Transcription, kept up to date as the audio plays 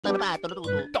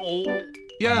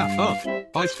Yeah,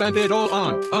 I spent it all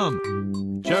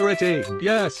on, charity.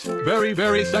 Yes, very,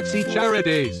 very sexy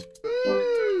charities.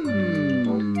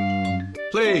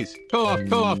 Please,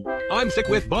 cough. I'm sick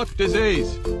with butt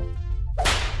disease.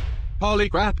 Holy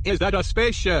crap, is that a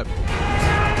spaceship?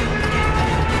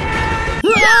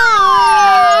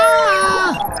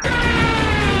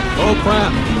 Oh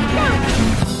crap.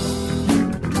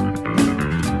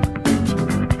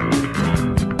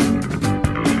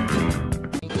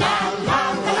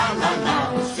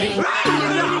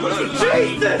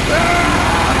 Jesus!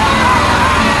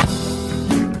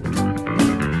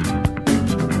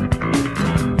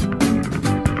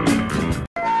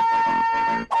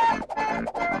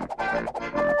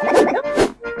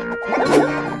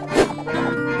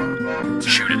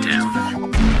 Shoot it down.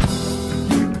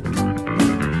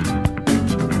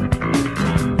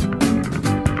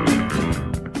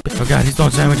 Oh god, he's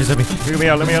throwing sandwiches at me. Let me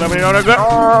out.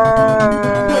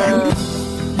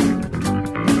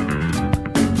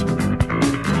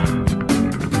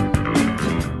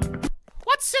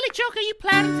 What silly joke are you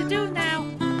planning to do now?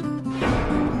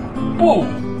 Whoa!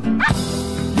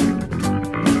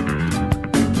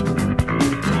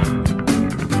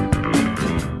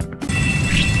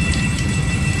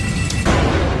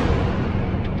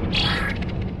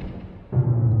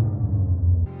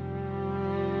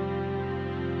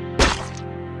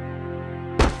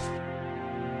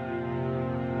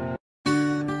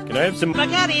 Can I have some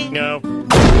spaghetti? No.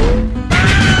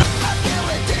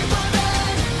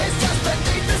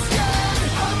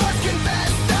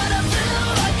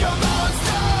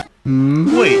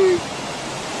 Wait.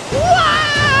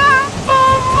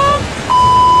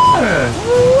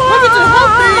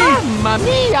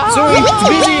 Sorry, it's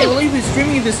busy and leave me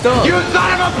streaming this stuff. You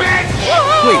son of a bitch!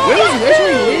 Wait, where was it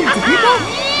actually related to people?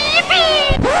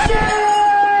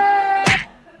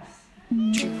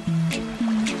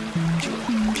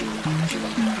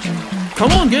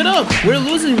 Come on, get up! We're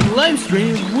losing the live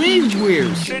stream. Weird.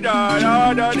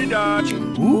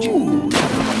 Ooh.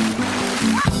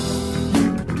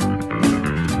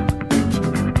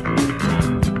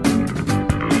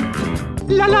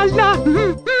 La la la,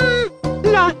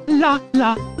 la la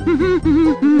la.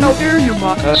 How dare you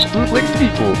mock us, bootleg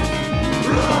people?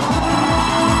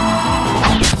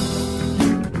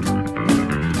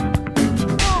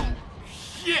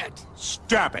 Shit!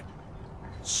 Stop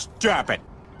it.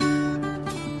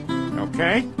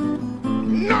 Okay?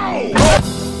 No!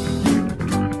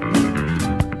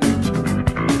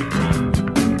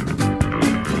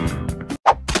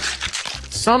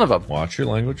 Son of a... Watch your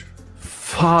language.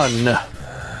 Fun.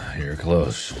 You're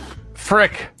close.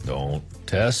 Frick. Don't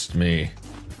test me.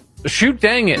 Shoot,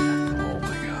 dang it. Oh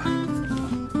my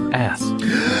god. Ass.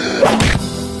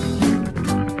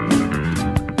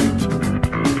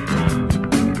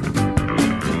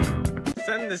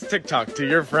 Send this TikTok to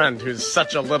your friend who's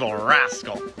such a little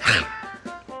rascal.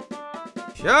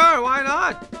 Sure, why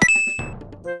not?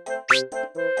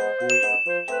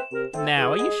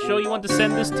 Now, are you sure you want to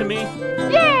send this to me?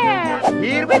 Yeah!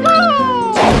 Here we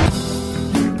go!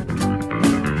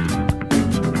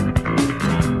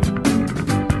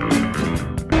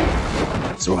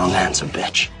 That's the wrong answer,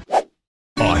 bitch.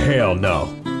 Oh, hell no.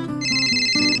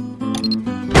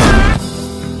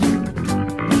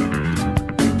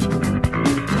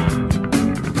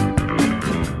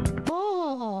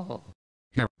 Oh.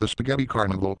 Here, the spaghetti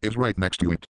carnival is right next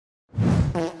to it.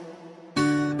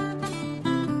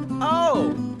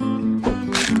 Oh!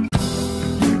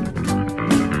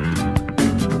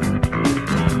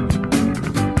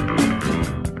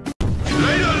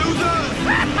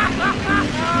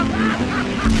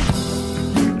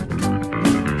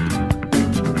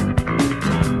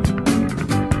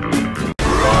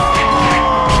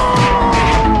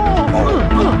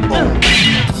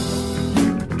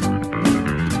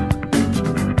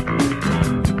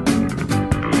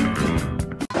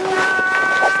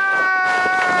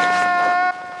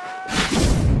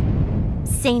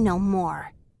 Say no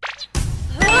more.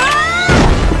 This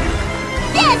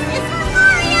is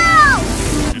Mario!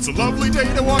 It's a lovely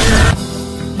day to watch.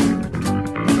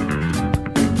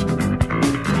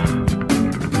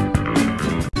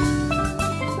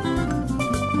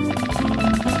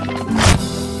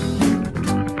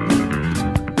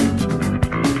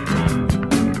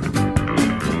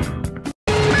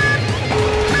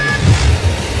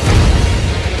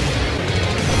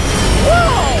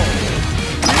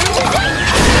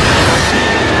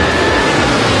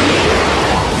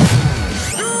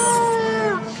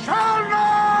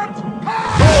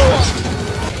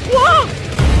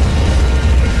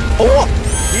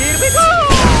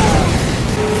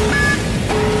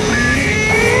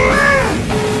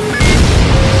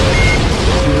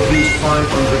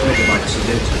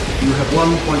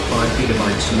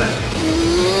 device left.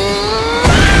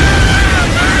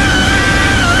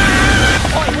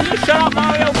 Oi, will you shut up,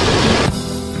 Mario?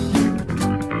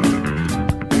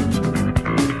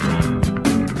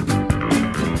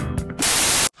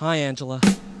 Hi, Angela.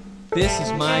 This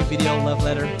is my video love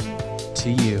letter to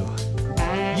you.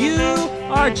 You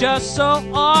are just so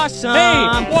awesome.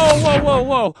 Hey!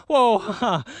 Whoa!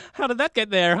 How did that get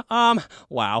there?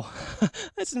 Wow.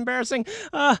 That's embarrassing.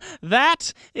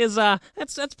 That is,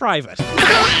 that's private.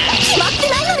 決まって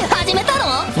ないのに始めた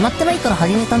の？決まってないから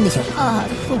始めたんでしょ。ああ、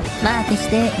そう。まあ決し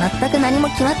て全く何も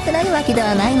決まってないわけで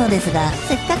はないのですが、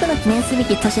せっかくの記念すべ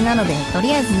き年なので、と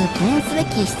りあえず記念すべ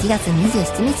き7月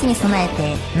27日に備え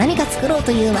て何か作ろう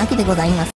というわけでございます。